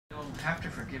have to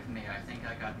forgive me. I think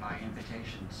I got my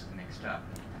invitations mixed up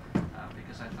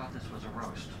because I thought this was a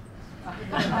roast.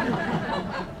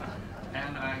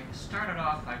 And I started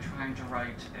off by trying to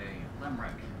write a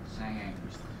limerick saying,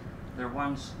 there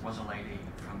once was a lady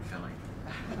from Philly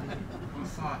who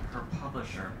thought her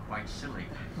publisher quite silly.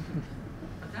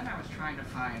 But then I was trying to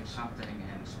find something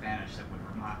in Spanish that would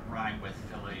rhyme with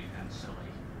Philly and silly,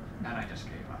 and I just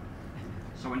gave up.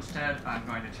 So instead, I'm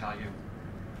going to tell you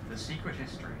the secret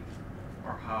history,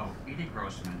 or how Edith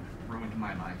Grossman ruined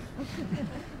my life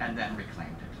and then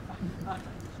reclaimed it.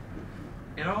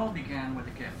 It all began with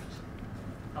a gift,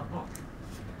 a book.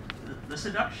 The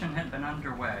seduction had been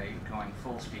underway, going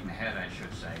full steam ahead, I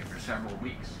should say, for several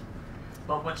weeks.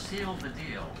 But what sealed the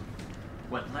deal,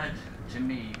 what led to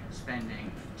me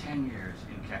spending 10 years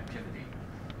in captivity,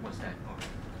 was that book.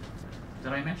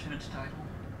 Did I mention its title?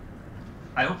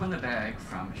 I opened the bag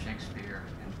from Shakespeare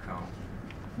 & Co.,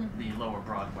 the Lower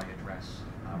Broadway address,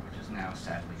 which is now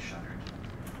sadly shuttered.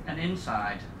 And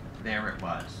inside, there it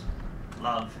was,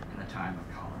 Love in the Time of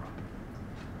Cholera.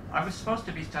 I was supposed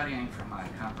to be studying for my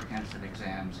comprehensive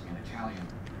exams in Italian,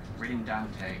 reading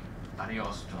Dante,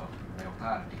 Ariosto,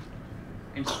 Leopardi.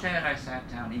 Instead, I sat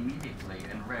down immediately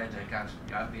and read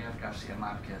Gabriel García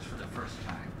Márquez for the first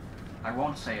time. I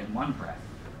won't say in one breath,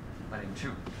 but in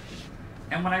two.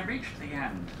 And when I reached the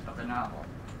end of the novel,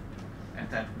 at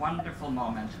that wonderful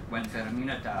moment when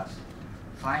Fermina Das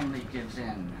finally gives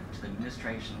in to the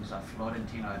ministrations of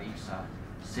Florentino Ariza,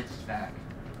 sits back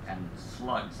and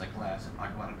slugs a glass of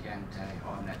aguardiente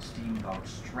on that steamboat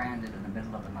stranded in the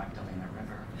middle of the Magdalena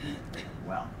River,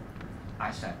 well,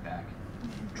 I sat back,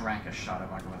 drank a shot of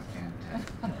aguardiente,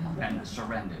 and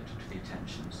surrendered to the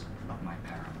attentions of my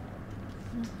paramour.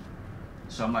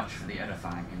 So much for the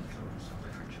edifying influence of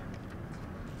literature.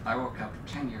 I woke up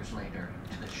 10 years later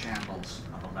to the shambles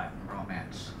of a Latin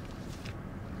romance,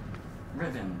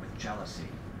 riven with jealousy,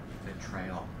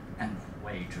 betrayal, and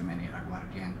way too many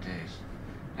aguardientes,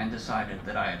 and decided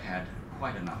that I had had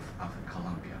quite enough of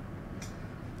Colombia.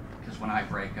 Because when I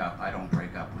break up, I don't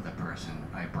break up with a person,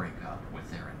 I break up with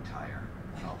their entire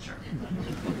culture.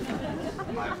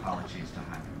 My apologies to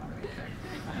Jaime, Manrique.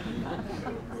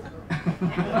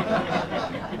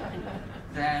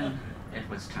 Then it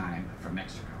was time for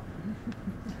Mexico.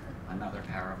 Another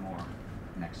paramour,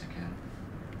 Mexican,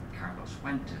 Carlos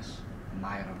Fuentes,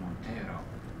 Mayra Montero,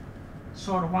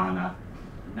 Sor Juana,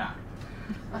 nah,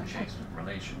 a chaste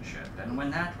relationship. And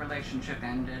when that relationship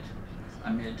ended,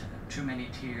 amid too many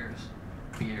tears,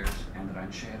 beers, and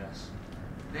rancheras,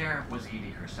 there was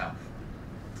Edie herself.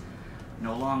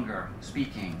 No longer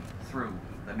speaking through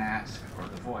the mask or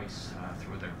the voice,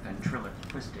 through the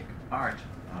ventriloquistic art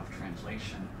of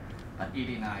translation,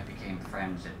 Edie and I became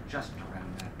friends at just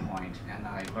around that point, and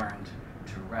I learned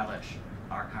to relish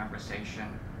our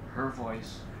conversation, her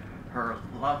voice, her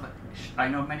love. I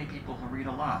know many people who read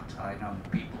a lot. I know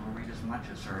people who read as much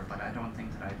as her, but I don't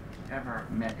think that I've ever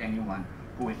met anyone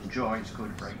who enjoys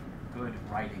good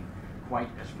writing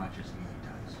quite as much as Edie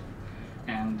does.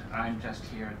 And I'm just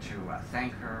here to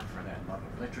thank her for that love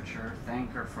of literature,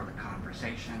 thank her for the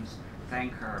conversations,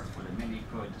 thank her for the many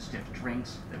good stiff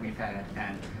drinks that we've had,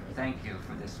 and thank you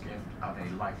for this gift of a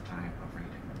lifetime of reading.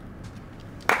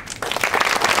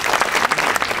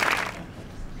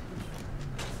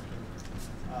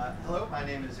 Hello, my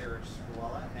name is Eric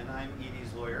Swala, and I'm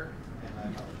Edie's lawyer, and I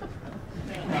apologize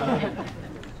for that.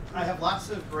 I have lots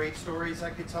of great stories I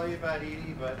could tell you about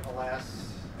Edie, but alas,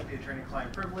 the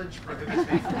attorney-client privilege prohibits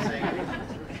me from saying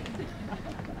anything.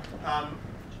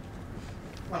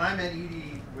 When I met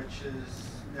Edie, which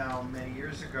is now many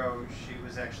years ago, she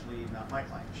was actually not my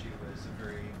client. She was a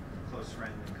very close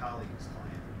friend and colleague's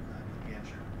client, Neil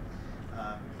Ganscher.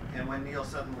 And when Neil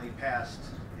suddenly passed,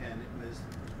 and it was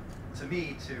to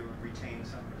me to retain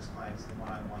some of his clients, the one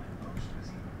I wanted most was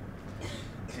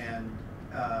Edie. And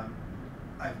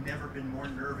I've never been more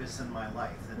nervous in my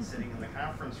life than sitting in the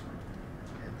conference room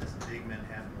at this big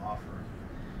Manhattan law firm,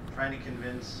 trying to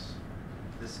convince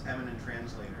this eminent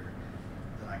translator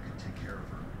that I could take care of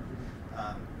her.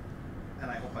 And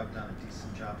I hope I've done a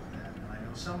decent job of that. And I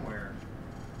know somewhere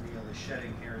Neil is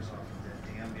shedding hairs off of that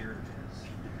damn beard of his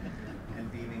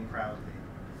and beaming proudly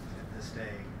at this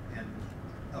day and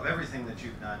of everything that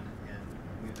you've done and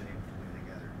we've been able to do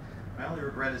together. My only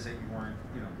regret is that you weren't,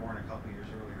 born a couple years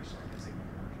earlier, so I guess they've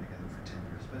been working together for 10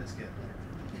 years, but it's getting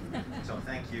there. So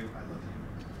thank you, I love you.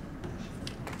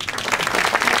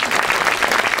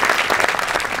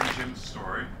 Jim's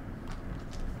story.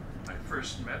 I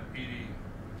first met Edie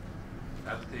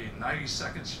at the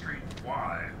 92nd Street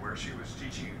Y, where she was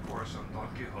teaching a course on Don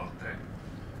Quixote.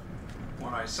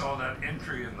 When I saw that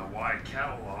entry in the Y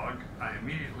catalog, I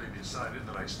immediately decided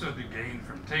that I stood to gain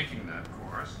from taking that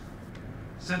course,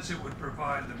 since it would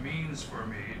provide the means for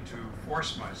me to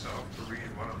force myself to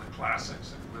read one of the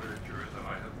classics of literature that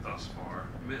I had thus far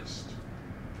missed.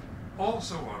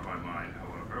 Also on my mind,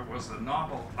 however, was the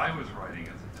novel I was writing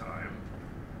at the time,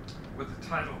 with the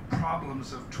title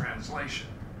Problems of Translation.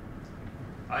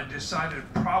 I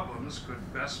decided problems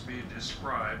could best be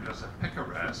described as a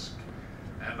picaresque,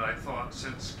 and I thought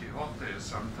since Quixote is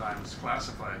sometimes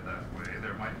classified that way,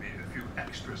 there might be a few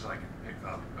extras I could pick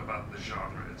up about the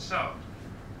genre itself.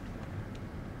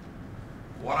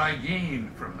 What I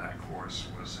gained from that course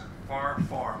was far,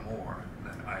 far more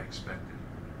than I expected.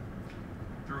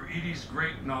 Through Edie's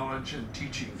great knowledge and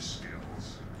teaching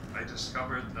skills, I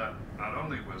discovered that not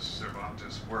only was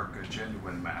Cervantes' work a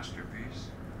genuine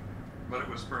masterpiece, but it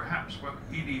was perhaps what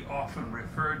Edie often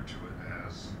referred to it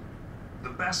as, the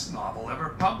best novel ever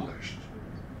published.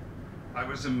 I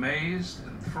was amazed,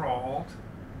 enthralled,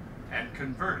 and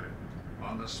converted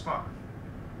on the spot.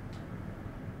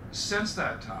 Since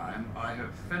that time, I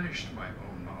have finished my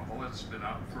own novel. It's been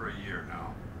out for a year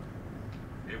now.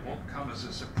 It won't come as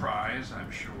a surprise,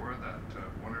 I'm sure, that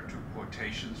one or two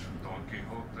quotations from Don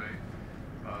Quixote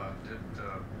did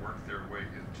work their way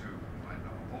into my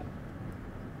novel.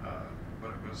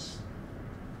 But it was,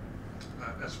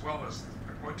 as well as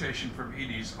a quotation from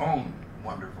Edie's own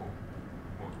wonderful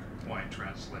book, Why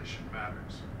Translation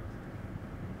Matters.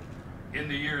 In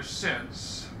the years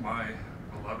since, my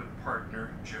beloved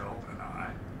partner, Jill, and I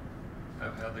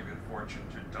have had the good fortune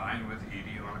to dine with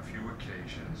Edie on a few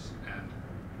occasions, and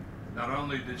not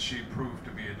only did she prove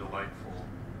to be a delightful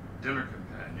dinner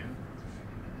companion,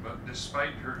 but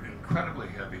despite her incredibly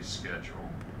heavy schedule,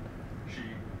 she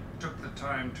took the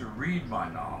time to read my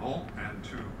novel and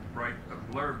to write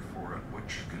a blurb for it,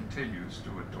 which continues to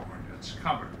adorn its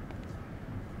cover.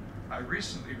 I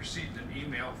recently received an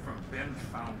email from Ben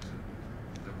Fountain,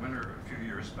 the winner a few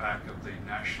years back of the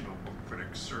National Book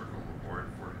Critics Circle Award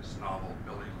for his novel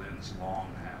Billy Lynn's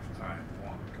Long Halftime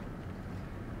Walk.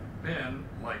 Ben,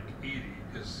 like Edie,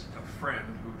 is a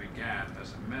friend who began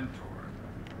as a mentor.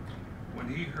 When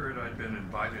he heard I'd been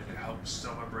invited to help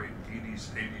celebrate Edie's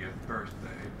 80th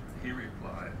birthday, he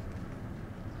replied,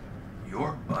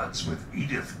 "You're buds with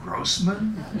Edith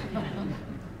Grossman?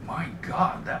 My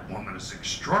God, that woman is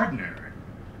extraordinary.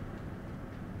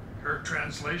 Her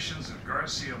translations of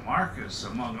Garcia Marquez,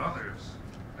 among others,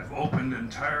 have opened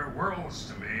entire worlds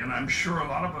to me, and I'm sure a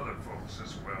lot of other folks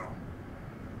as well.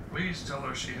 Please tell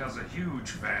her she has a huge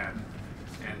fan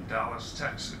in Dallas,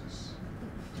 Texas."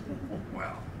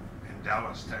 Well, in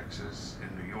Dallas, Texas,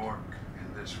 in New York,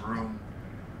 in this room,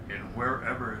 in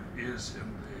wherever it is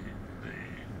in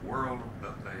the world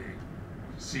that they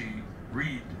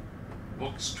read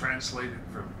books translated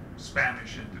from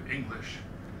Spanish into English,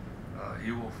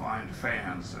 you will find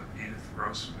fans of Edith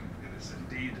Grossman. It is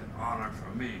indeed an honor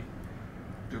for me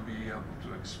to be able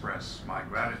to express my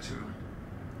gratitude,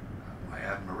 my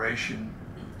admiration,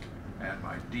 and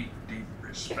my deep, deep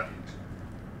respect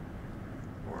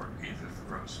for Edith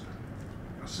Grossman,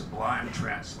 a sublime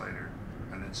translator,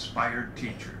 an inspired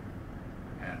teacher,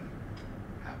 and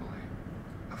happily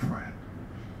a friend.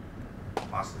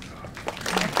 Mazel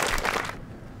tov.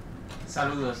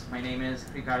 Saludos, my name is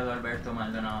Ricardo Alberto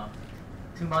Maldonado.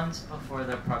 2 months before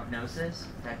the prognosis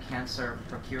that cancer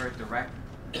procured direct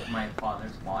with my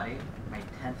father's body, my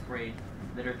 10th grade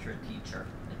literature teacher,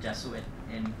 a Jesuit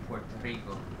in Puerto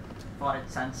Rico, thought it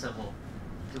sensible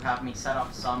to have me set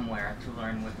up somewhere to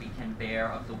learn what we can bear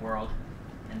of the world,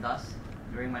 and thus,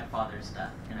 during my father's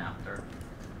death and after,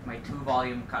 my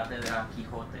 2-volume Cátedra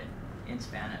Quixote in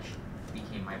Spanish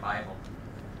became my Bible.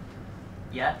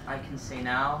 Yet, I can say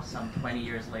now, some 20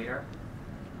 years later,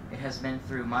 it has been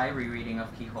through my rereading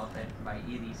of Quixote by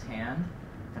Edie's hand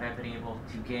that I've been able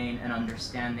to gain an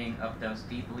understanding of those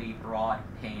deeply broad,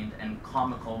 pained, and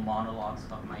comical monologues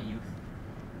of my youth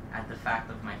at the fact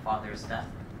of my father's death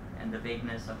and the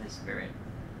vagueness of his spirit.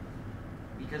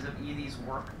 Because of Edie's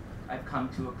work, I've come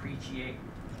to appreciate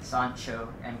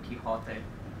Sancho and Quixote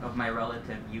of my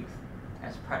relative youth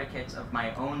as predicates of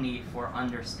my own need for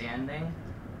understanding,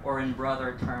 or in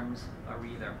broader terms, a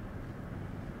reader.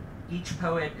 Each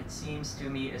poet, it seems to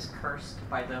me, is cursed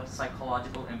by the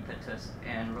psychological impetus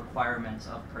and requirements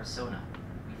of persona.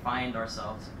 We find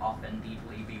ourselves often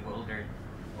deeply bewildered,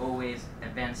 always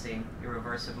advancing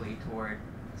irreversibly toward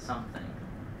something.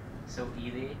 So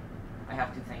Edie, I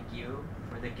have to thank you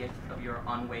for the gift of your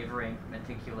unwavering,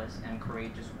 meticulous, and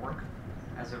courageous work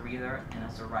as a reader and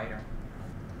as a writer,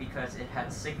 because it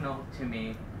had signaled to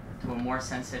me to a more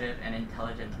sensitive and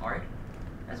intelligent art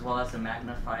as well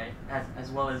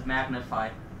as magnify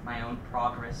my own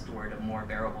progress toward a more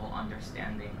bearable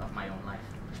understanding of my own life.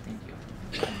 Thank you.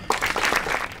 My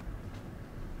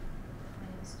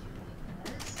name is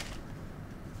Guez.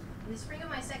 In the spring of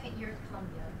my second year at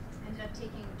Columbia, I ended up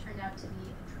taking what turned out to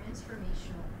be a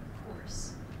transformational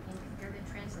course in comparative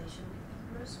translation with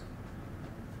Edith Grossman.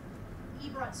 He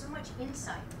brought so much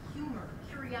insight, humor,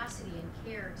 curiosity, and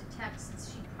care to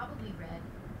texts she'd probably read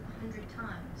 100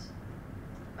 times.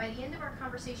 By the end of our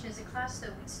conversation as a class,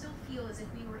 though, we'd still feel as if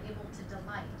we were able to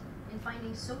delight in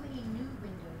finding so many new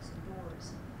windows and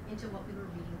doors into what we were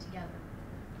reading together.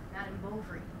 Madame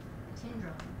Bovary,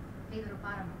 Tindrel, Pedro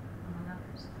Páramo, among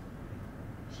others.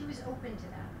 She was open to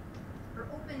that. Her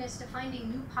openness to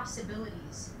finding new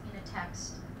possibilities in a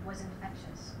text was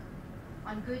infectious.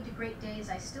 On good to great days,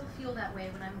 I still feel that way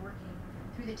when I'm working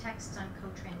through the texts I'm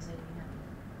co-translating now.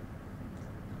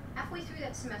 Halfway through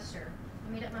that semester, I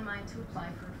made up my mind to apply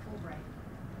for a Fulbright.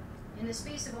 In the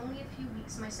space of only a few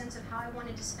weeks, my sense of how I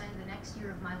wanted to spend the next year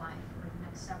of my life, or the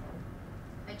next several,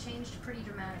 had changed pretty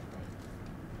dramatically.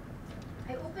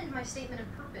 I opened my statement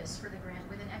of purpose for the grant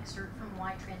with an excerpt from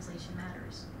Why Translation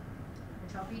Matters,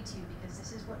 which I'll read to you because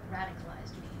this is what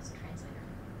radicalized me as a translator.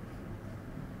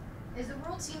 As the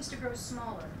world seems to grow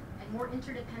smaller and more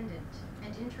interdependent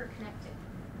and interconnected,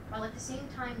 while at the same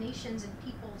time nations and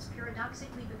peoples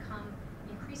paradoxically become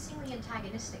increasingly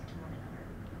antagonistic to one another,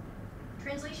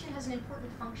 translation has an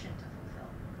important function to fulfill.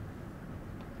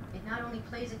 It not only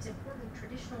plays its important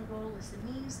traditional role as the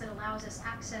means that allows us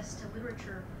access to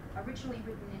literature originally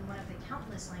written in one of the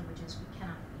countless languages we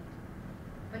cannot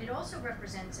read, but it also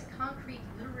represents a concrete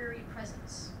literary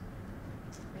presence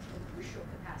with the crucial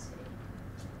capacity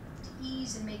to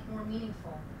ease and make more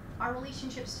meaningful our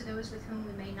relationships to those with whom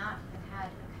we may not have had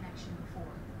a connection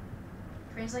before.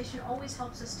 Translation always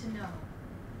helps us to know,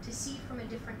 to see from a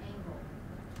different angle.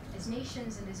 As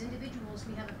nations and as individuals,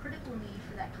 we have a critical need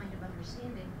for that kind of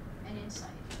understanding and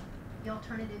insight. The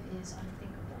alternative is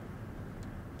unthinkable.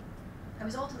 I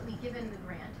was ultimately given the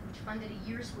grant, which funded a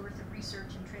year's worth of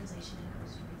research and translation in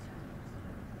Costa Rica.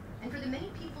 And for the many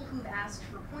people who've asked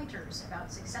for pointers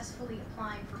about successfully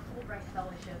applying for Fulbright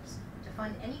fellowships to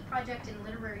fund any project in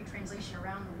literary translation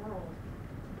around the world,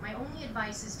 my only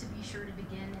advice is to be sure to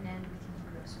begin and end with Edith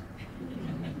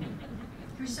Grossman.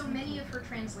 Through so many of her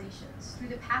translations, through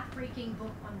the path-breaking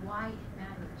book on why it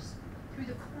matters, through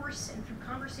the course and through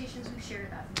conversations we've shared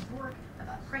about New York,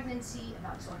 about pregnancy,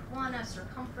 about Sor Juana,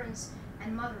 circumference,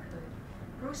 and motherhood,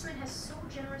 Grossman has so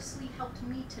generously helped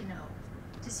me to know,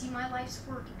 to see my life's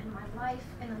work and my life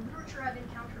and the literature I've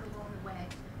encountered along the way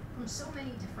from so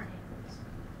many different angles.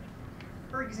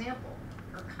 For example,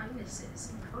 her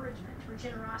kindnesses, encouragement, her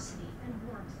generosity, and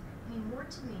warmth mean more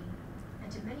to me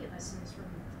and to many of us in this room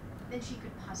than she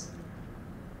could possibly know.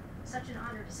 Such an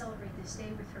honor to celebrate this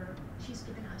day with her. She's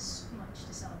given us so much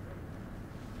to celebrate.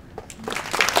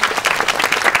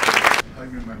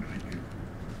 Jaime Manrique.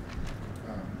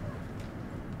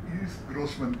 Edith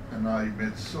Grossman and I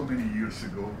met so many years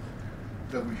ago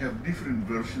that we have different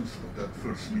versions of that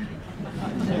first meeting.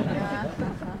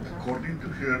 According to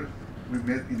her, we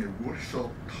met in a workshop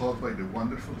taught by the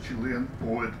wonderful Chilean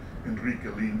poet Enrique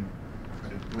Lin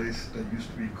at a place that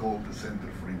used to be called the Center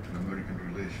for Inter-American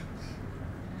Relations.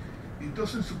 It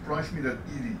doesn't surprise me that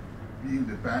Edith, being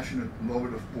the passionate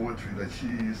lover of poetry that she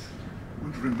is,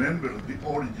 would remember the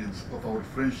origins of our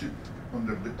friendship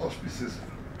under the auspices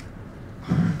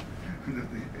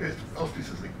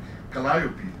like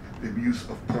Calliope, the muse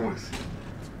of poesy.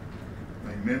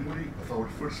 My memory of our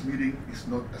first meeting is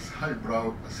not as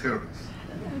highbrow as hers.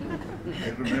 I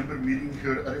remember meeting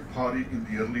her at a party in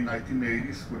the early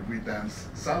 1980s where we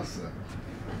danced salsa.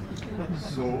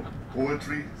 So,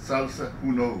 poetry, salsa,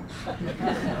 who knows?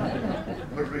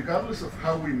 But regardless of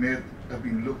how we met, I've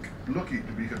been lucky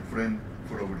to be her friend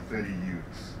for over 30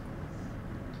 years.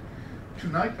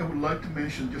 Tonight, I would like to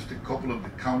mention just a couple of the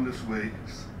countless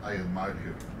ways I admired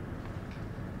her.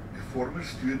 A former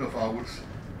student of ours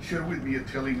shared with me a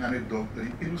telling anecdote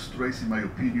that illustrates, in my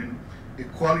opinion, a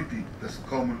quality that's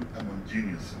common among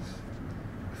geniuses,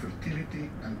 a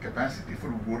fertility and capacity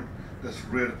for work that's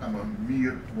rare among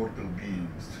mere mortal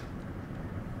beings.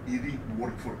 Edith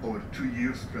worked for over 2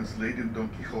 years translating Don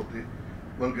Quixote,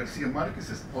 while García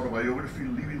Márquez's autobiography,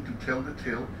 Living to Tell the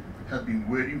Tale, had been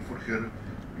waiting for her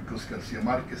because García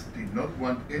Márquez did not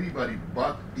want anybody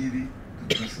but Edith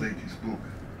to translate his book.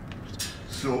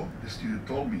 So, the student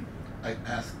told me, I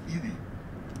asked Edith,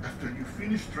 after you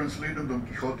finished translating Don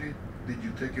Quixote, did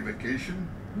you take a vacation?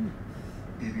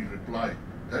 Edith replied,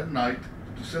 that night,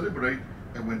 to celebrate,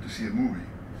 I went to see a movie.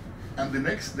 And the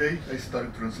next day, I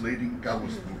started translating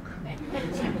Gabo's book.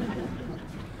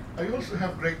 I also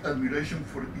have great admiration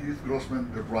for Edith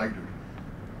Grossman, the writer.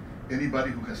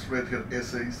 Anybody who has read her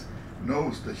essays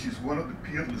knows that she's one of the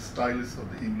peerless stylists of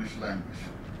the English language.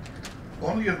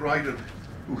 Only a writer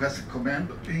who has a command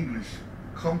of English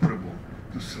comparable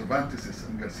to Cervantes'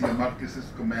 and García Márquez's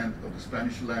command of the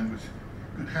Spanish language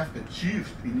could have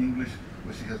achieved in English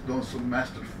what she has done so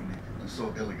masterfully and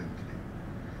so elegantly.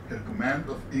 Her command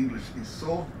of English is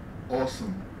so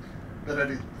awesome that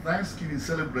at a Thanksgiving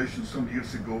celebration some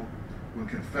years ago, when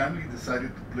her family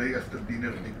decided to play after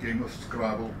dinner a game of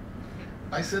Scrabble,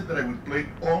 I said that I would play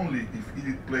only if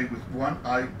Edith played with one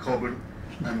eye covered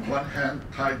and one hand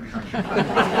tied behind her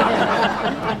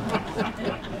back.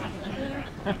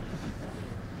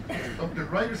 Of the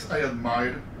writers I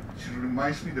admire, she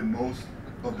reminds me the most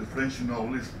of the French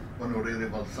novelist Honoré de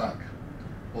Balzac,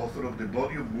 author of the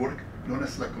body of work known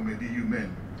as La Comédie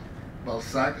Humaine.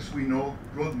 Balzac, as we know,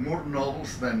 wrote more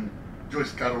novels than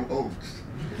Joyce Carol Oates.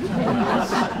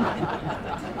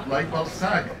 Like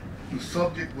Balzac, whose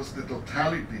subject was the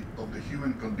totality of the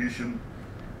human condition,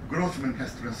 Grossman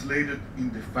has translated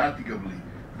indefatigably,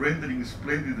 rendering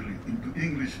splendidly into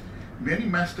English many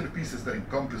masterpieces that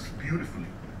encompass beautifully,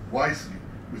 wisely,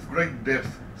 with great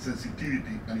depth,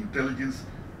 sensitivity, and intelligence,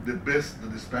 the best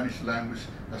that the Spanish language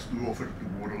has to offer to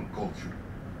world culture.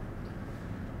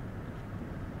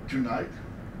 Tonight,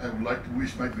 I would like to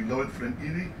wish my beloved friend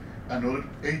Edith another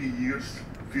 80 years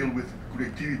filled with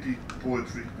creativity,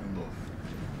 poetry, and love.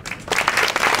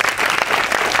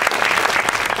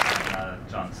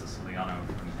 John Siciliano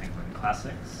from Penguin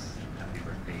Classics. Happy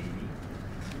birthday, Edie.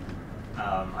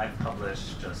 I've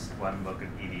published just one book of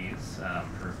Edie's,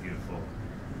 her beautiful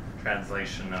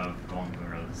translation of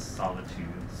Gongara's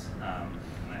Solitudes, and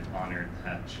I'm honored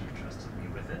that she trusted me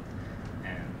with it,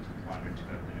 and honored to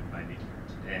have been invited here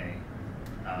today.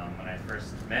 When I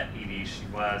first met Edie, she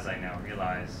was, I now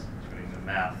realize, doing the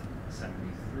math,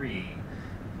 73.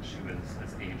 She was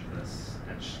as ageless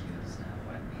as she is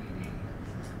now at 80.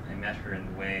 I met her in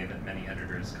the way that many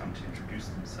editors come to introduce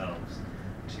themselves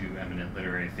to eminent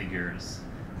literary figures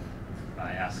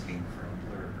by asking for a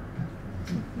blurb.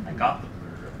 I got the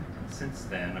blurb, and since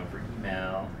then, over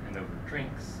email and over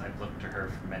drinks, I've looked to her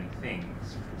for many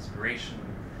things, for inspiration,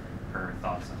 for her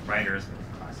thoughts on writers,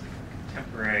 both classic and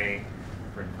contemporary,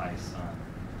 for advice on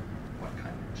what kind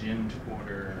of gin to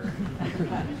order,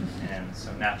 and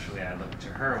so naturally I looked to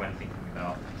her when thinking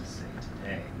about what to say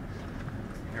today.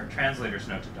 In her translator's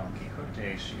note to Don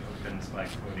Quixote, she opens by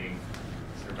quoting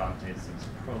Cervantes'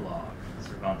 prologue.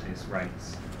 Cervantes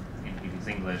writes in Edie's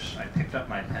English, "I picked up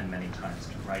my pen many times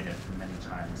to write it, and many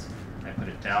times I put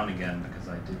it down again because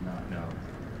I did not know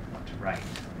what to write."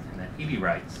 And then Edie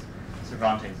writes,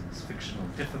 "Cervantes' fictional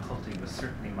difficulty was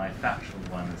certainly my factual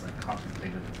one as I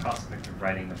contemplated the prospect of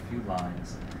writing a few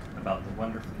lines about the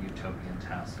wonderful utopian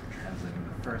task of translating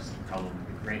the first, probably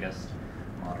the greatest,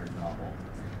 modern novel.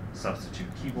 Substitute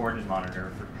keyboard and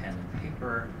monitor for pen and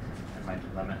paper, and my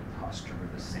dilemma and posture were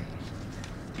the same.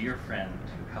 Dear friend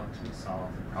who helped me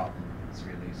solve the problem was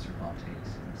really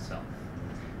Cervantes himself,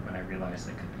 when I realized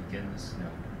I could begin this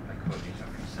note by quoting a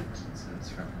few sentences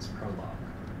from his prologue."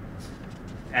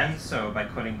 And so, by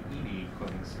quoting Edie,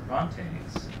 quoting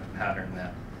Cervantes, a pattern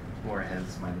that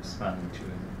Borges might have spun into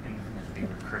an infinitely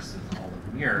recursive hall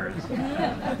of mirrors,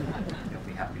 you'll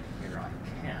be happy to hear I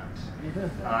can't,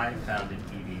 I found in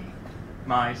Edie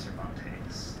my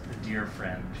Cervantes, the dear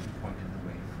friend who pointed the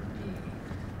way for me,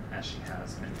 as she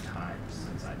has many times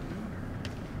since I've known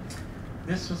her.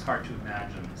 This was hard to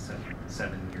imagine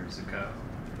 7 years ago.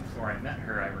 Before I met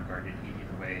her, I regarded Edie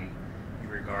the way you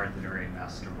regard literary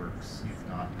masterworks you've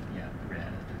not yet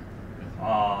read, with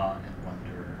awe and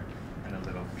wonder and a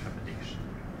little trepidation.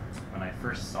 When I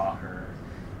first saw her,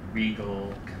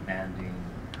 regal, commanding,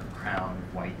 her crown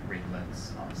of white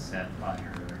ringlets offset by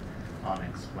her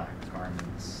onyx black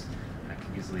garments, I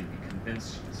could easily be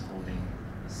convinced she was holding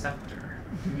a scepter.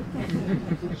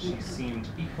 She seemed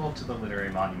equal to the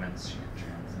literary monuments she had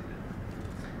translated.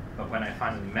 But when I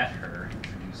finally met her,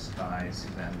 introduced by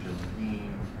Suzanne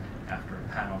Gilles, after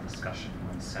a panel discussion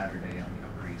one Saturday on the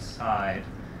Upper East Side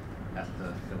at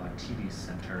the Philoctetes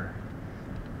Center,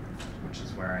 which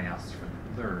is where I asked for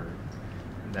the blurb,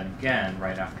 and then again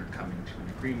right after coming to an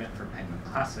agreement for Penguin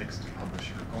Classics to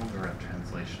publish her Góngora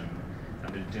translation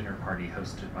at a dinner party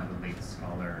hosted by the late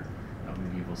scholar of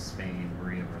medieval Spain,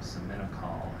 Maria Rosa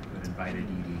Menocal, who had invited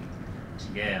Edie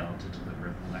to Yale to deliver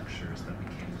the lectures that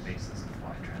became the basis of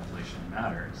why translation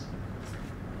matters.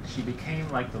 She became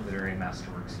like the literary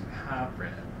masterworks you have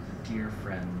read, the dear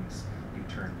friends you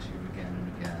turn to again and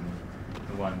again,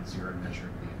 the ones you're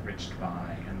immeasurably enriched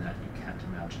by and that you can't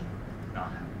imagine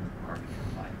not having been part of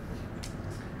your life.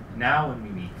 Now when we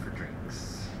meet for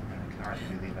drinks, and I can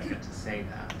hardly believe I get to say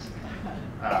that,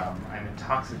 I'm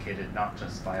intoxicated not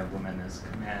just by a woman as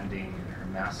commanding in her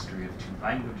mastery of 2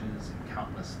 languages and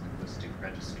countless linguistic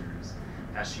registers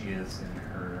as she is in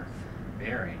her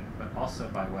bearing, but also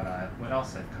by what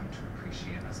else I've come to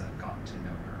appreciate as I've gotten to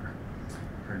know her.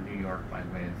 Her New York by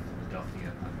way of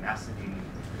Philadelphia pugnacity,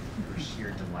 her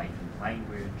sheer delight in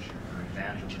language, her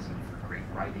evangelism for great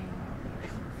writing, her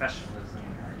professionalism,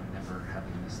 her never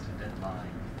having missed a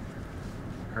deadline,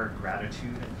 her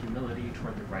gratitude and humility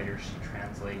toward the writers she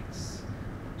translates.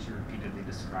 She repeatedly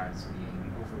describes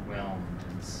being overwhelmed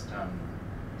and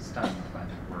stunned by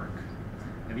their work.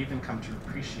 I've even come to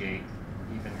appreciate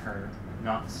even her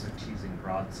not-so-teasing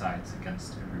broadsides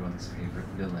against everyone's favorite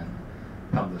villain,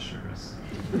 publishers,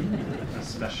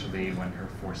 especially when her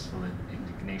forceful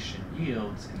indignation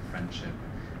yields in friendship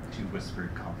to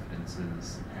whispered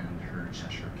confidences and her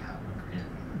Cheshire Cat grin.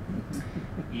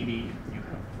 Edie, you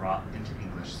have brought into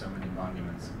English so many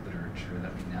monuments of literature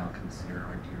that we now consider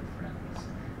our dear friends,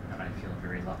 and I feel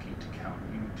very lucky to count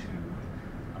you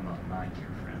two among my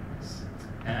dear friends.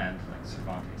 And, like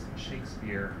Cervantes and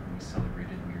Shakespeare, whom we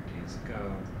celebrated mere days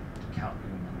ago, to count you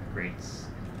among the greats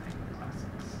in the Penguin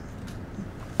Classics.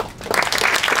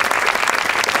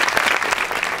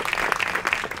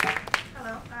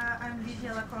 Hello, I'm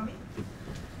Lydia Lacombe.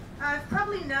 I've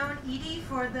probably known Edie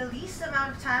for the least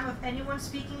amount of time of anyone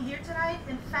speaking here tonight.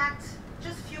 In fact,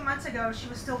 just a few months ago, she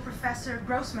was still Professor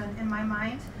Grossman in my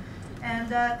mind. And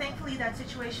thankfully, that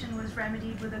situation was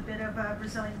remedied with a bit of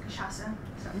Brazilian cachaça.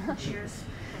 So, cheers.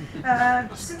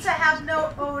 Since I have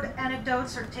no old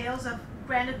anecdotes or tales of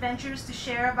grand adventures to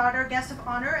share about our guest of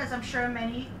honor, as I'm sure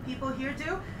many people here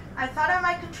do, I thought I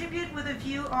might contribute with a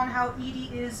view on how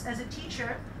Edie is as a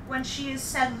teacher when she is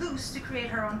set loose to create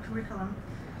her own curriculum.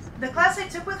 The class I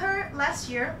took with her last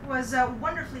year was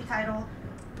wonderfully titled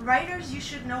Writers You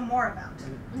Should Know More About.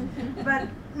 But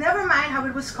never mind how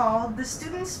it was called, the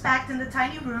students packed in the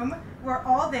tiny room were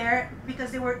all there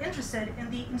because they were interested in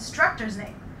the instructor's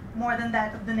name, more than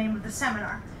that of the name of the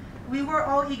seminar. We were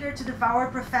all eager to devour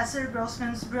Professor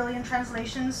Grossman's brilliant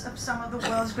translations of some of the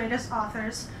world's greatest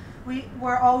authors. We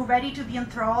were all ready to be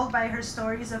enthralled by her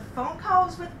stories of phone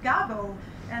calls with Gabo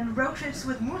and road trips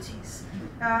with Mutis.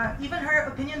 Even her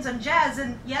opinions on jazz,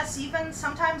 and yes, even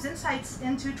sometimes insights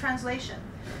into translation.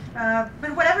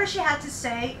 But whatever she had to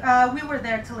say, we were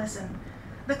there to listen.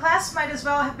 The class might as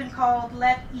well have been called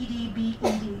Let Edie Be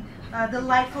Edie, a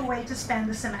delightful way to spend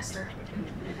the semester.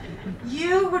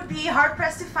 You would be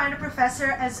hard-pressed to find a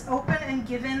professor as open and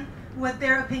given with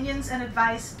their opinions and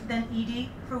advice than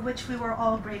Edie, for which we were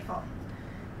all grateful.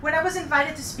 When I was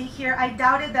invited to speak here, I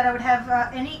doubted that I would have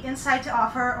any insight to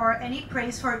offer or any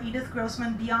praise for Edith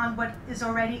Grossman beyond what is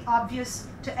already obvious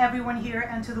to everyone here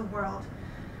and to the world.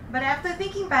 But after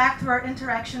thinking back through our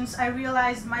interactions, I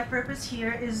realized my purpose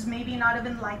here is maybe not of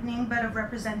enlightening, but of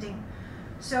representing.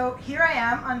 So here I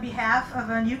am on behalf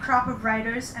of a new crop of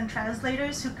writers and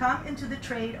translators who come into the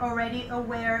trade already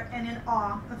aware and in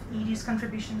awe of Edie's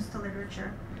contributions to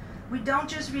literature. We don't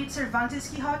just read Cervantes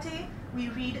Quixote, we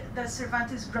read the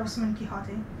Cervantes Grossman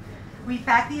Quixote. We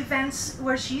pack the events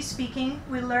where she's speaking,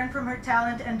 we learn from her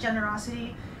talent and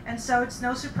generosity, and so it's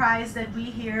no surprise that we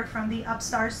here, from the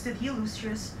upstarts to the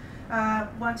illustrious,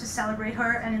 want to celebrate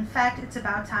her, and in fact, it's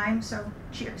about time, so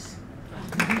cheers.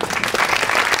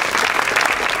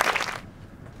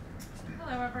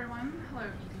 Hello everyone, hello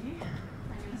Edie.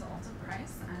 My name is Alta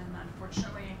Price, and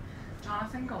unfortunately,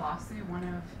 Jonathan Galassi, one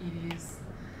of Edie's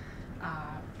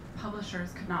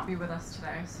publishers, could not be with us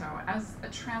today. So as a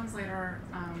translator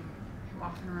who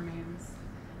often remains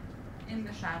in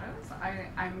the shadows,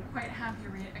 I'm quite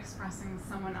happy expressing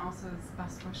someone else's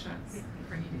best wishes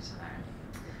for Edie today.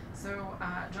 So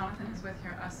Jonathan is with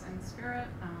us in spirit.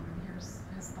 Here's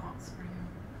his thoughts for you.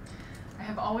 I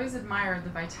have always admired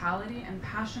the vitality and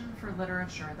passion for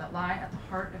literature that lie at the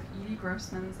heart of Edith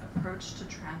Grossman's approach to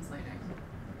translating.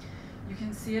 You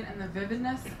can see it in the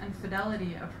vividness and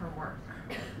fidelity of her work.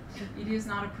 Edie is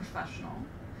not a professional,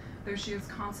 though she is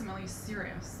consummately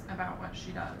serious about what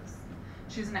she does.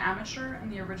 She's an amateur in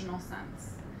the original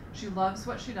sense. She loves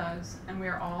what she does, and we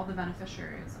are all the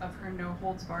beneficiaries of her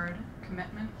no-holds-barred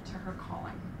commitment to her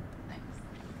calling. Thanks.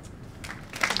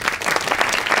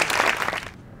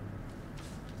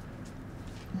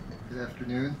 Good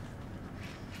afternoon.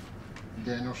 I'm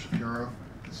Daniel Shapiro,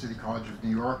 the City College of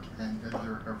New York, and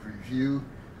editor of Review,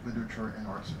 Literature, and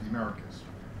Arts of the Americas.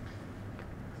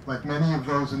 Like many of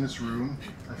those in this room,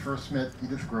 I first met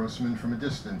Edith Grossman from a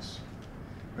distance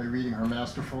by reading her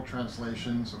masterful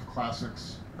translations of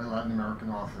classics by Latin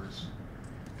American authors,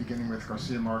 beginning with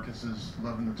Garcia Marquez's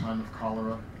Love in the Time of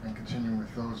Cholera and continuing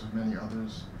with those of many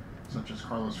others, such as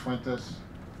Carlos Fuentes,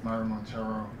 Myra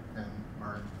Montero, and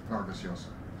Vargas Llosa.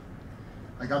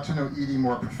 I got to know Edie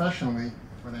more professionally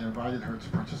when I invited her to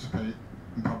participate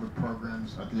in public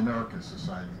programs at the Americas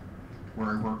Society, where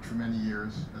I worked for many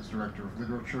years as Director of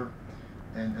Literature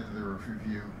and Editor of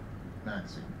Review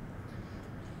magazine.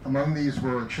 Among these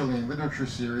were a Chilean literature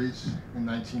series in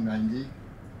 1990,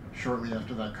 shortly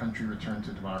after that country returned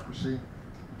to democracy,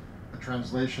 a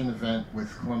translation event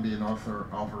with Colombian author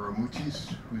Alvaro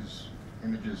Mutis, whose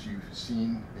images you've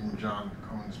seen in John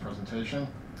Cohen's presentation,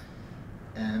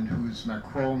 and whose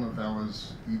Macrol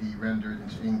novellas Edie rendered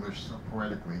into English so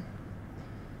poetically,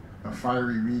 a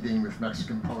fiery reading with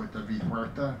Mexican poet David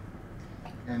Huerta,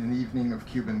 and an evening of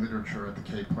Cuban literature at the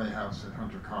K Playhouse at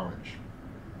Hunter College.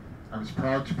 I was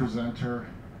proud to present her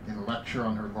in a lecture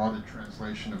on her lauded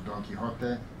translation of Don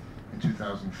Quixote in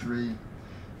 2003,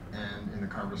 and in a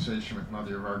conversation with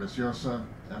Nadia Vargas Llosa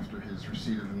after his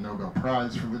receipt of the Nobel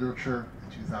Prize for Literature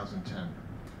in 2010.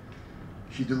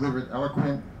 She delivered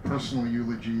eloquent personal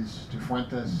eulogies to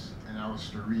Fuentes and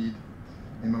Alistair Reid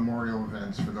in memorial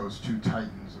events for those two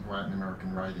titans of Latin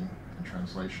American writing and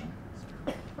translation.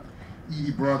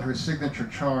 Edie brought her signature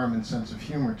charm and sense of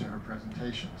humor to her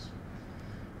presentations.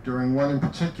 During one in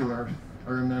particular, I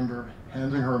remember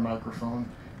handing her a microphone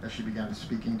as she began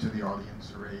speaking to the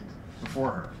audience arrayed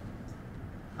before her.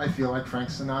 "I feel like Frank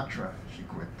Sinatra," she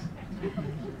quipped.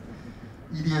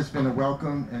 Edie has been a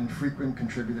welcome and frequent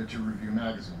contributor to Review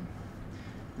magazine,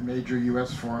 the major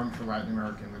U.S. forum for Latin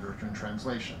American literature and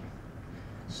translation,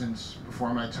 since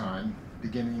before my time,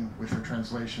 beginning with her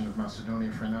translation of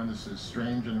Macedonia Fernandez's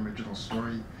strange and original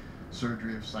story,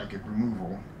 Surgery of Psychic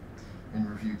Removal, in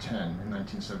Review 10 in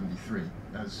 1973,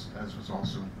 as was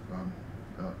also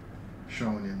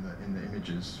shown in the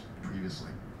images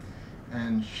previously.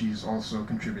 And she's also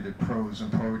contributed prose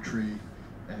and poetry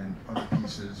and other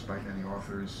pieces by many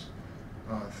authors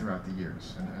throughout the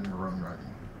years, and her own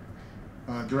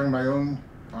writing. During my own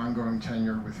ongoing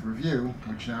tenure with Review,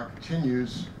 which now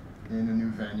continues in a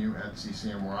new venue at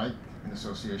CCMY in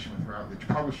association with Routledge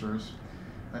Publishers,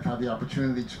 I've had the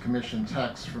opportunity to commission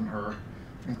texts from her,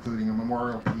 including a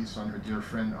memorial piece on her dear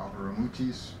friend Alvaro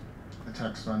Mutis, a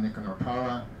text on Nicanor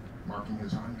Parra, marking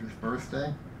his 100th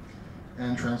birthday,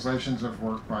 and translations of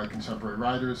work by contemporary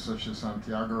writers such as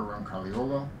Santiago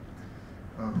Roncaliola,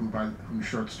 whose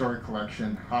short story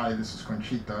collection, Hi, This is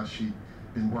Conchita, she'd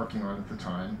been working on at the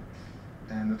time,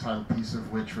 and the title piece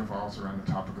of which revolves around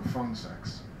the topic of phone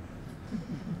sex.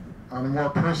 On a more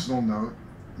personal note,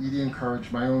 Edie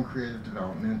encouraged my own creative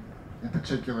development, in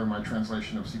particular my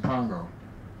translation of Cipango,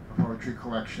 a poetry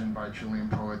collection by Chilean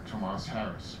poet Tomás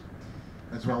Harris,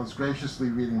 as well as graciously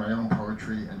reading my own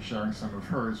poetry and sharing some of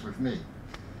hers with me.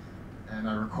 And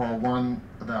I recall one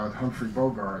about Humphrey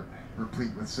Bogart,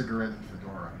 replete with cigarette and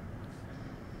fedora.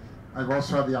 I've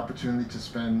also had the opportunity to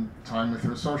spend time with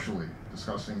her socially,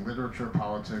 discussing literature,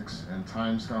 politics, and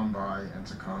times gone by and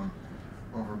to come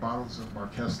over bottles of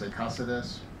Marqués de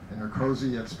Cáceres in her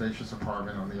cozy yet spacious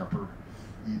apartment on the Upper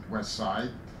West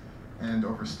Side, and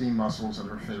over steamed mussels at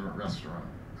her favorite restaurant,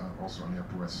 also on the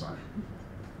Upper West Side.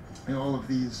 In all of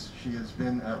these, she has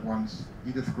been at once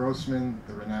Edith Grossman,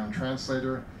 the renowned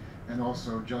translator, and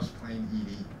also just plain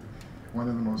Edie, one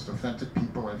of the most authentic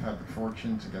people I've had the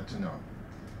fortune to get to know.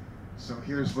 So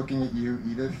here's looking at you,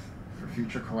 Edith, for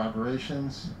future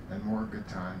collaborations and more good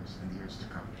times in the years to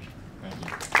come. Thank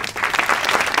you.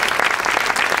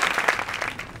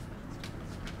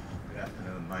 Good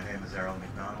afternoon. My name is Erroll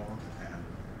McDonald, and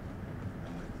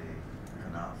I'm with the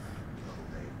Knopf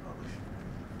Double-Day Publishing.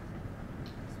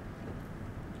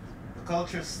 The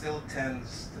culture still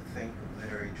tends to think of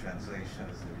literary translation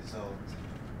as the result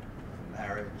of a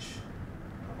marriage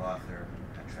of author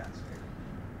and translator.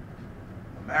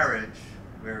 A marriage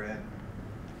wherein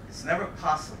it's never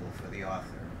possible for the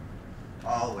author,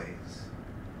 always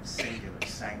of singular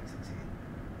sanctity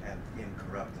and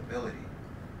incorruptibility,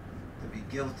 to be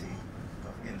guilty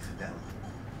of infidelity.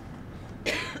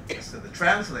 As to the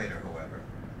translator, however,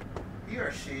 he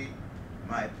or she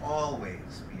might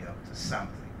always be up to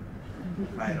something,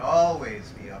 might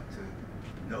always be up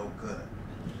to no good.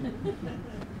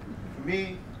 For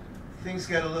me, things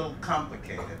get a little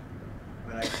complicated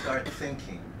when I start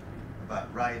thinking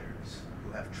about writers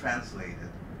who have translated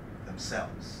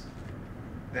themselves.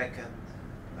 Beckett,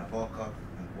 Nabokov,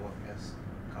 and Borges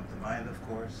come to mind, of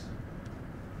course.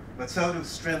 But so do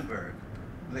Strindberg,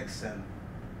 Blixen,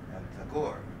 and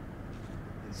Tagore.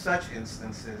 In such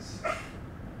instances,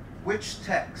 which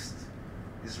text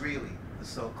is really the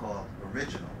so-called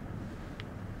original,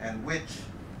 and which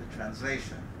the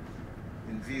translation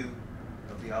in view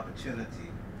of the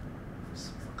opportunity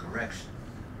for correction.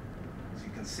 As you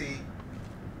can see,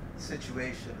 the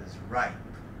situation is ripe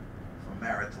for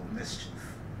marital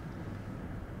mischief.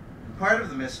 And part of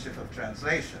the mischief of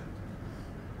translation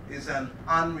is an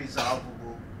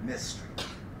unresolvable mystery.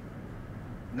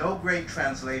 No great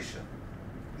translation,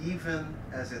 even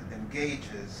as it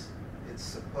engages its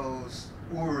supposed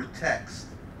ur-text,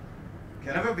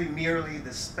 can ever be merely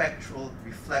the spectral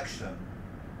reflection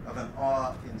of an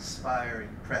awe-inspiring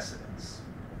precedence.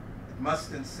 It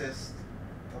must insist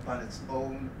upon its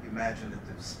own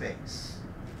imaginative space,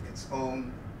 its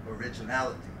own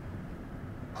originality.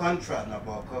 Contra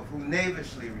Nabokov, who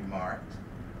knavishly remarked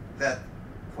that,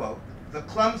 quote, the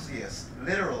clumsiest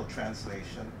literal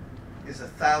translation is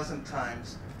 1,000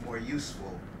 times more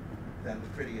useful than the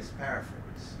prettiest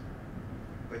paraphrase.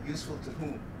 But useful to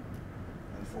whom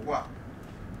and for what?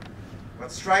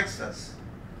 What strikes us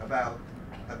about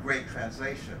a great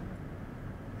translation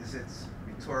is its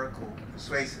rhetorical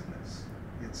persuasiveness,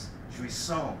 its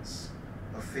jouissance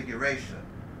of figuration,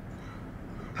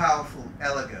 the powerful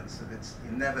elegance of its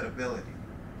inevitability.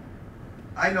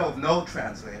 I know of no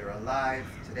translator alive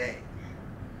today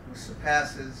who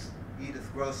surpasses Edith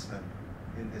Grossman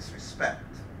in this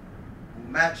respect,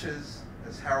 who matches,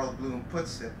 as Harold Bloom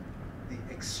puts it, the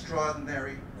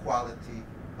extraordinary quality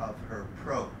of her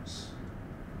prose,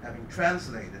 having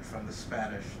translated from the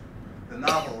Spanish the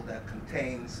novel that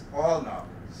contains all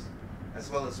novels, as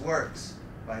well as works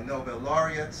by Nobel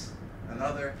laureates and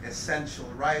other essential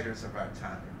writers of our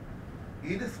time.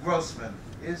 Edith Grossman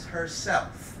is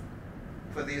herself,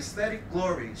 for the aesthetic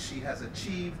glories she has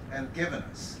achieved and given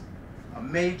us, a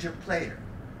major player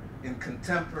in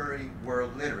contemporary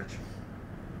world literature,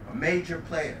 a major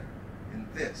player in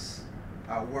this,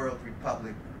 our World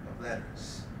Republic of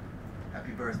Letters.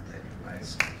 Happy birthday,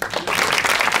 Maestro.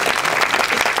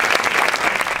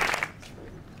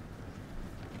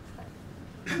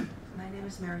 My name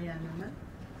is Marianne Newman,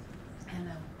 and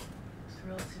I'm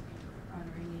thrilled to be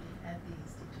honoring you at the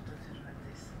Instituto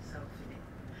Cervantes. So fitting.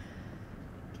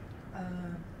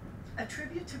 A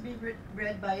tribute to be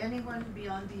read by anyone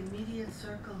beyond the immediate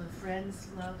circle of friends,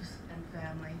 loves, and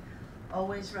family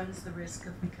always runs the risk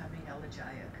of becoming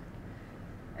elegiac.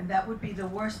 And that would be the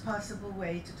worst possible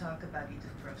way to talk about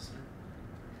Edith Grossman.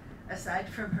 Aside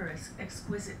from her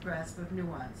exquisite grasp of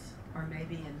nuance, or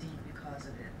maybe indeed because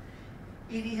of it,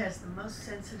 Edie has the most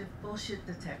sensitive bullshit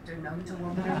detector known to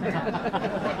woman or man,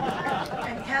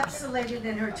 encapsulated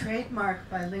in her trademark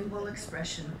bilingual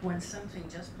expression when something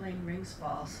just plain rings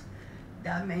false,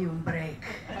 dame un break.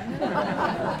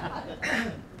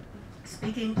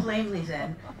 Speaking plainly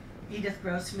then, Edith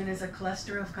Grossman is a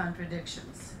cluster of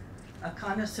contradictions, a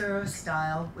connoisseur of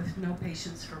style with no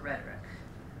patience for rhetoric,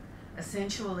 a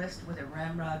sensualist with a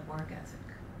ramrod work ethic,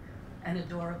 an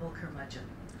adorable curmudgeon,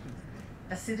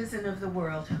 a citizen of the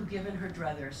world who, given her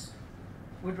druthers,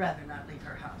 would rather not leave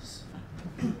her house.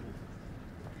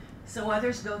 So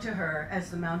others go to her as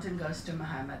the mountain goes to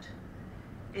Muhammad.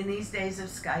 In these days of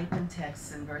Skype and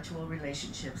texts and virtual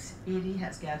relationships, Edie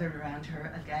has gathered around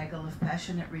her a gaggle of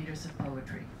passionate readers of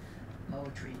poetry,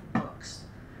 books,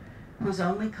 whose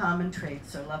only common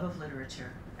traits are love of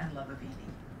literature and love of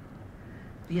Edie.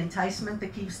 The enticement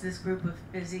that keeps this group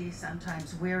of busy,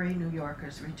 sometimes weary New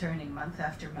Yorkers returning month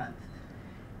after month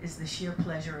is the sheer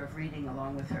pleasure of reading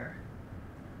along with her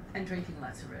and drinking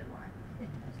lots of red wine.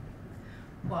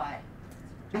 Why?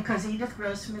 Because Edith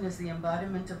Grossman is the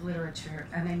embodiment of literature,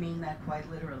 and I mean that quite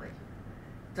literally.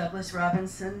 Douglas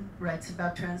Robinson writes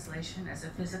about translation as a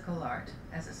physical art,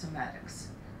 as a somatics.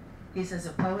 He says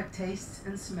a poet tastes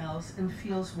and smells and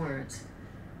feels words,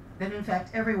 that in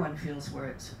fact everyone feels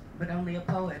words, but only a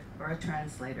poet or a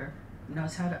translator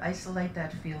knows how to isolate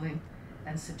that feeling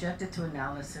and subject it to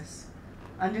analysis,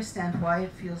 understand why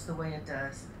it feels the way it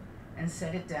does, and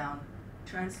set it down,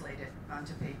 translate it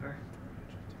onto paper.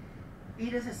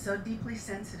 Edith is so deeply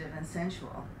sensitive and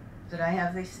sensual that I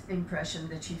have this impression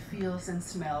that she feels and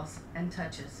smells and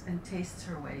touches and tastes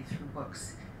her way through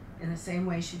books in the same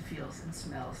way she feels and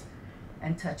smells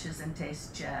and touches and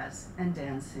tastes jazz and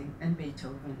dancing and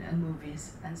Beethoven and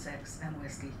movies and sex and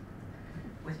whiskey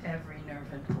with every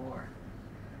nerve and pore.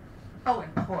 Oh,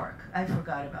 and pork. I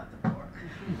forgot about the pork.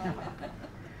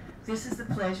 This is the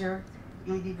pleasure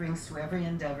Edie brings to every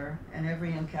endeavor and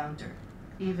every encounter,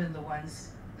 even the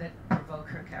ones that provoke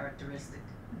her characteristic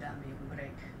dame un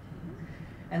break.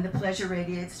 And the pleasure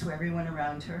radiates to everyone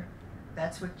around her.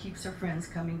 That's what keeps her friends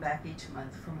coming back each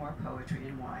month for more poetry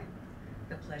and wine.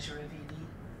 The pleasure of Edie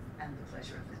and the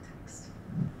pleasure of the text.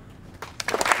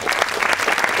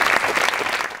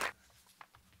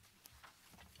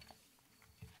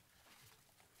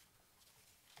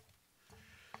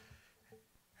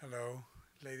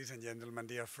 ladies and gentlemen,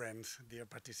 dear friends, dear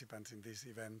participants in this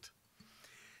event,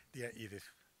 dear Edith.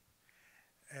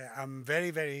 I'm very,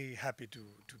 very happy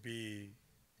to be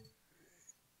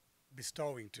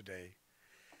bestowing today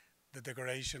the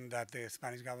decoration that the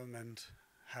Spanish government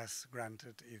has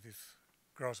granted Edith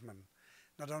Grossman,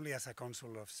 not only as a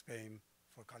consul of Spain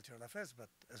for cultural affairs, but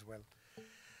as well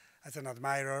as an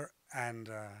admirer and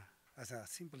as a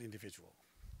simple individual.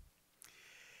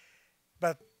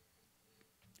 But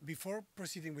before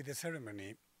proceeding with the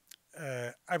ceremony,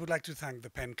 I would like to thank the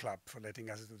Pen Club for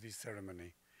letting us do this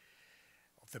ceremony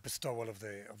of the bestowal of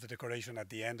the decoration at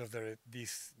the end of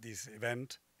this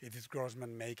event. Edith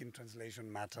Grossman making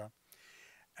translation matter.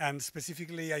 And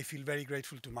specifically, I feel very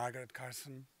grateful to Margaret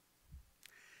Carson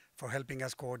for helping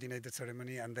us coordinate the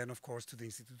ceremony, and then, of course, to the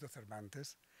Instituto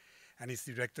Cervantes and its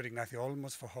director, Ignacio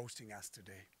Olmos, for hosting us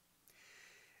today.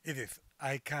 Edith,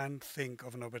 I can't think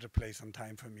of no better place and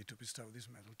time for me to bestow this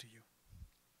medal to you.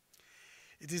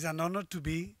 It is an honor to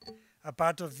be a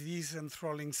part of this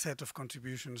enthralling set of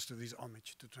contributions to this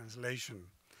homage to translation,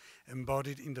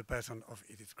 embodied in the person of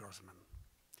Edith Grossman.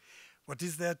 What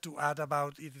is there to add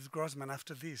about Edith Grossman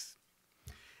after this?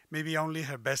 Maybe only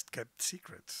her best-kept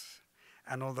secrets.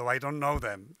 And although I don't know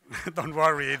them, don't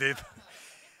worry, Edith.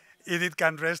 Edith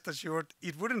can rest assured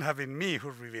it wouldn't have been me who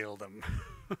revealed them.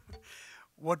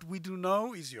 What we do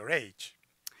know is your age,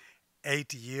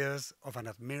 80 years of an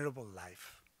admirable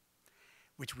life,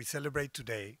 which we celebrate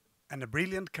today, and a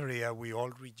brilliant career we all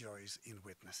rejoice in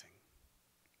witnessing.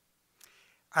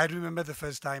 I remember the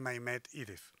first time I met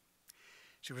Edith.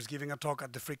 She was giving a talk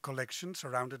at the Frick Collection,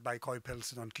 surrounded by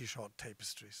Coypel's Don Quixote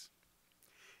tapestries.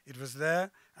 It was there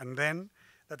and then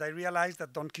that I realized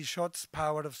that Don Quixote's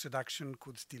power of seduction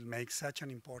could still make such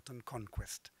an important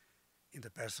conquest in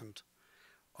the person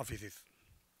of Edith.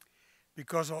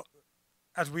 Because,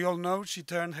 as we all know, she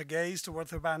turned her gaze toward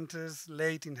Cervantes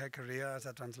late in her career as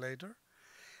a translator,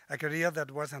 a career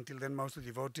that was until then mostly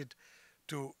devoted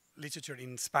to literature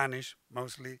in Spanish,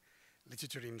 mostly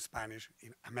literature in Spanish,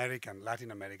 in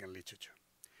Latin American literature.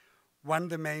 One of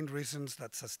the main reasons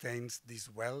that sustains this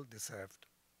well-deserved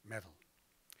medal.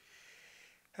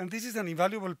 And this is an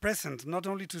invaluable present, not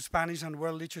only to Spanish and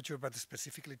world literature, but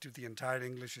specifically to the entire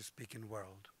English-speaking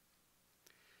world.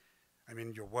 I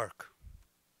mean, your work,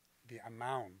 the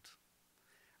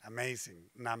amazing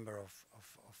number of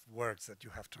words that you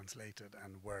have translated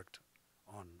and worked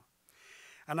on.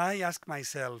 And I ask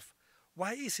myself,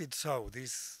 why is it so,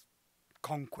 this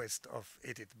conquest of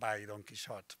Edith by Don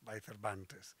Quixote, by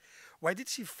Cervantes? Why did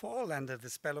she fall under the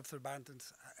spell of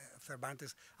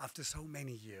Cervantes after so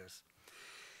many years?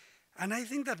 And I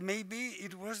think that maybe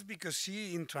it was because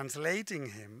she, in translating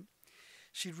him,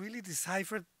 she really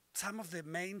deciphered some of the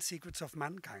main secrets of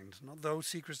mankind, those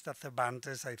secrets that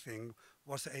Cervantes, I think,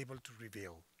 was able to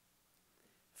reveal.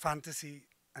 Fantasy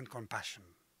and compassion.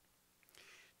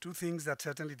 Two things that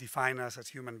certainly define us as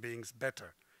human beings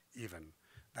better, even,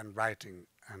 than writing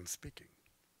and speaking.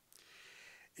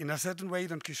 In a certain way,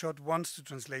 Don Quixote wants to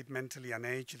translate mentally an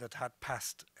age that had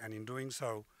passed, and in doing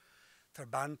so,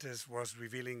 Cervantes was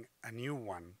revealing a new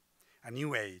one, a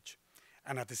new age,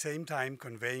 and at the same time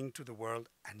conveying to the world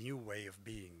a new way of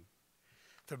being.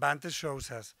 Cervantes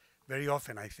shows us very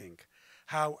often, I think,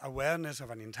 how awareness of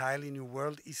an entirely new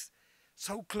world is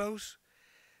so close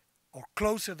or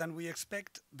closer than we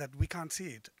expect that we can't see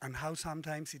it, and how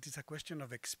sometimes it is a question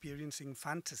of experiencing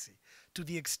fantasy to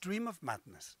the extreme of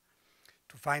madness,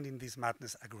 to find in this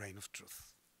madness a grain of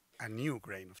truth, a new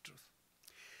grain of truth.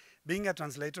 Being a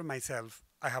translator myself,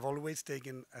 I have always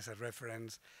taken as a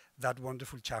reference that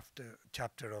wonderful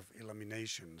chapter of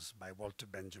Illuminations by Walter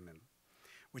Benjamin,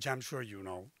 which I'm sure you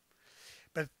know.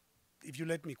 But if you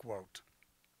let me quote,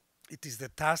 "It is the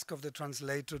task of the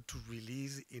translator to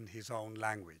release in his own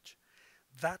language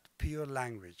that pure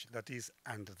language that is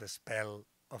under the spell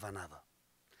of another,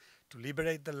 to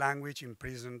liberate the language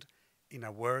imprisoned in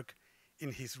a work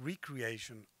in his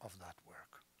recreation of that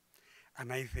work."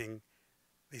 And I think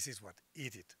this is what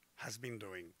Edith has been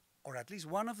doing, or at least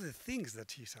one of the things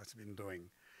that she has been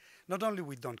doing, not only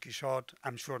with Don Quixote,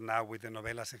 I'm sure now with the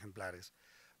Novelas Ejemplares,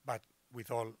 but with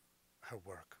all her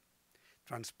work,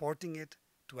 transporting it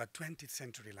to a 20th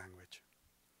century language.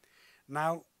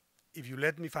 Now, if you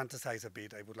let me fantasize a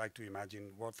bit, I would like to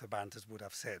imagine what Cervantes would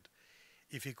have said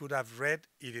if he could have read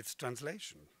Edith's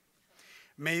translation.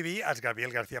 Maybe, as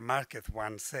Gabriel García Márquez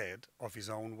once said of his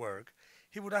own work,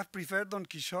 he would have preferred Don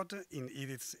Quixote in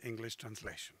Edith's English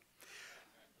translation.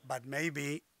 But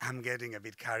maybe I'm getting a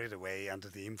bit carried away under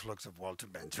the influx of Walter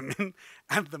Benjamin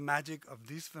and the magic of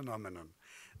this phenomenon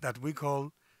that we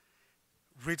call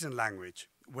written language,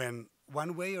 when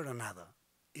one way or another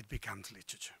it becomes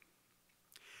literature.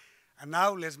 And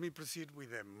now let me proceed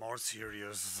with a more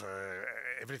serious,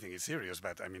 everything is serious,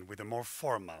 but I mean with a more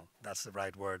formal, that's the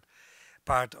right word,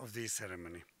 part of this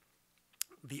ceremony.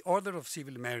 The Order of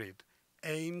Civil Merit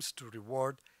aims to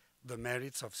reward the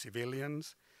merits of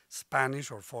civilians, Spanish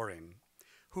or foreign,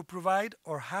 who provide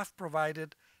or have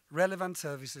provided relevant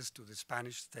services to the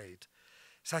Spanish state,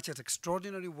 such as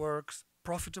extraordinary works,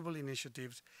 profitable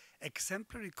initiatives,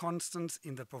 exemplary constance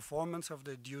in the performance of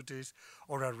their duties,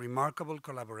 or a remarkable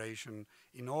collaboration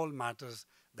in all matters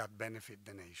that benefit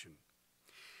the nation.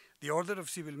 The Order of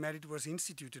Civil Merit was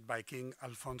instituted by King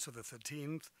Alfonso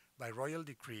XIII by royal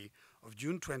decree of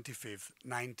June 25,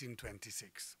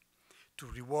 1926, to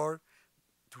reward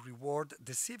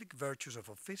the civic virtues of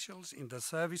officials in the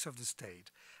service of the state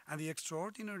and the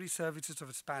extraordinary services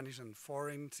of Spanish and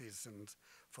foreign citizens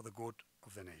for the good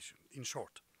of the nation. In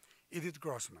short, Edith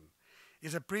Grossman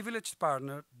is a privileged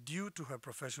partner due to her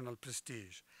professional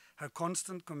prestige, her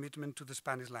constant commitment to the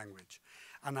Spanish language,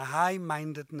 and a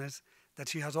high-mindedness that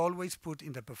she has always put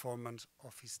in the performance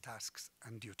of his tasks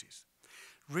and duties.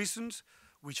 Reasons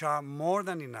which are more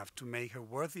than enough to make her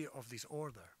worthy of this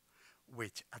order,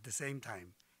 which, at the same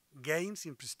time, gains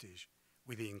in prestige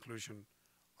with the inclusion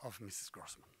of Mrs.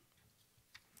 Grossman.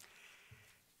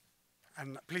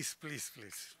 And please, Edith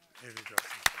Grossman.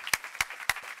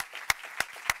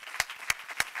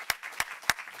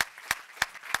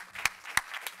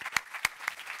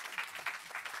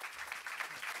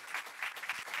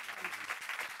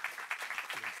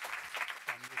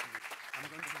 I'm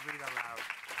going to read aloud.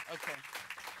 Okay.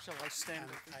 Shall I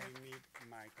stand? And I need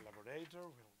my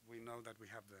collaborator. We know that we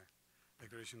have the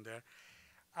decoration there.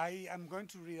 I am going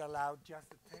to read aloud just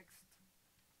the text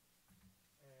and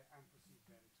proceed then to the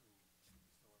story.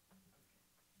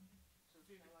 So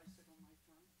shall I sit on my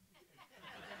throne?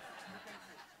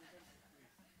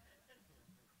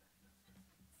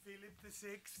 Philip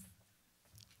VI,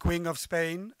 Queen of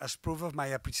Spain, as proof of my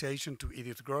appreciation to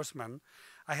Edith Grossman,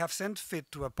 I have sent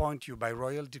fit to appoint you by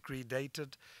royal decree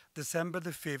dated December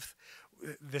the 5th,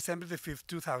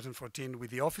 2014, with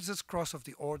the Officer's Cross of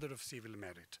the Order of Civil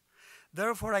Merit.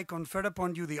 Therefore, I confer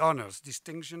upon you the honors,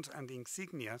 distinctions, and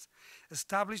insignias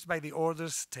established by the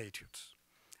Order's statutes.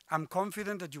 I'm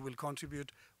confident that you will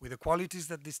contribute with the qualities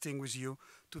that distinguish you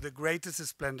to the greatest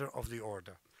splendor of the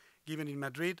Order, given in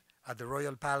Madrid at the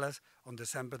Royal Palace on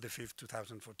December the 5th,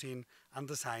 2014,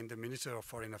 undersigned the Minister of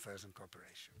Foreign Affairs and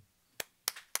Cooperation.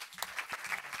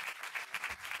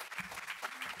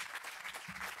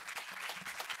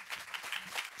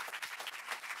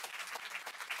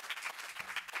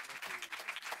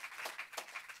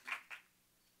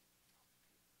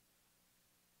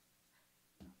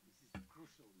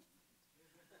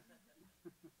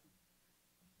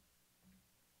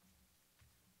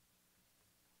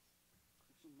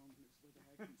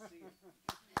 I can see it.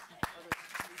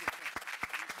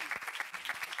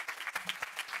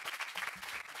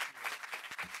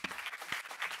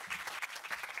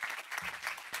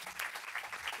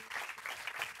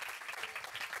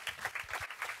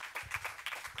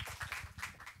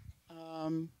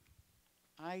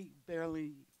 I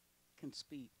barely can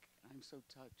speak. I'm so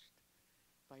touched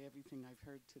by everything I've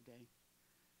heard today.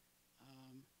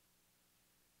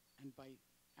 And by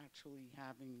actually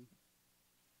having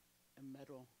a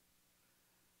medal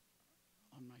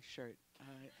on my shirt.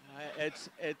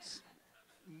 It's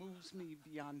moves me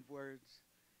beyond words,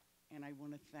 and I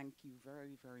want to thank you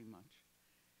very, very much.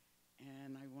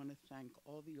 And I want to thank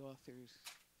all the authors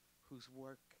whose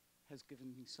work has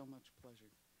given me so much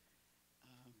pleasure.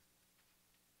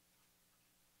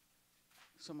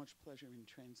 So much pleasure in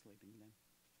translating them.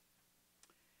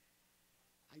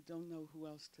 I don't know who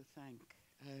else to thank.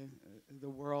 The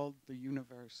world, the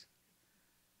universe.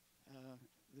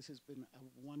 This has been a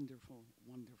wonderful,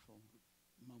 wonderful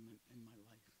moment in my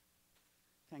life.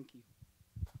 Thank you.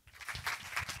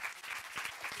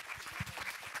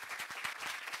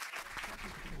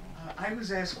 I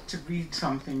was asked to read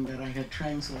something that I had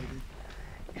translated,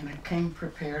 and I came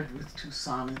prepared with 2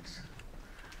 sonnets.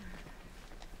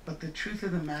 But the truth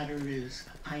of the matter is,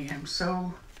 I am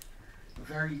so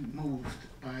very moved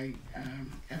by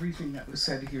everything that was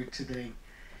said here today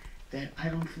that I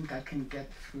don't think I can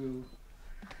get through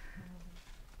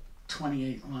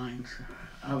 28 lines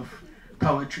of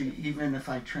poetry, even if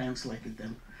I translated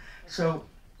them. So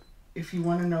if you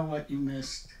want to know what you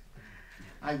missed,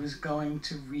 I was going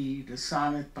to read a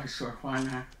sonnet by Sor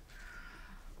Juana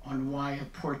on why a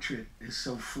portrait is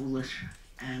so foolish,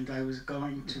 and I was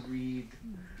going to read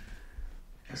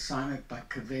a sonnet by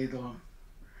Quevedo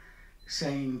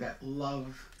saying that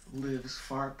love lives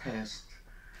far past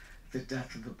the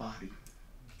death of the body.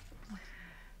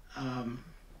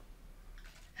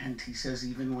 And he says,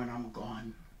 even when I'm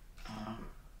gone,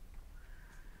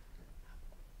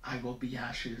 I will be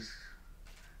ashes,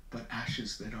 but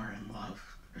ashes that are in love.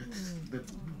 It's the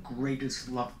greatest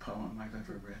love poem I've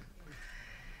ever read.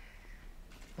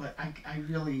 But I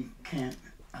really can't,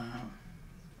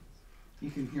 you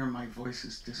can hear my voice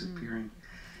is disappearing.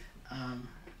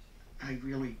 I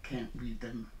really can't read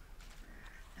them,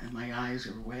 and my eyes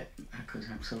are wet because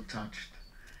I'm so touched.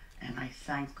 And I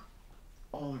thank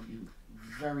all of you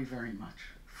very, very much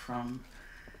from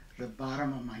the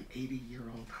bottom of my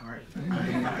 80-year-old heart.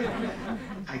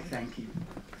 I thank you.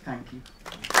 Thank you.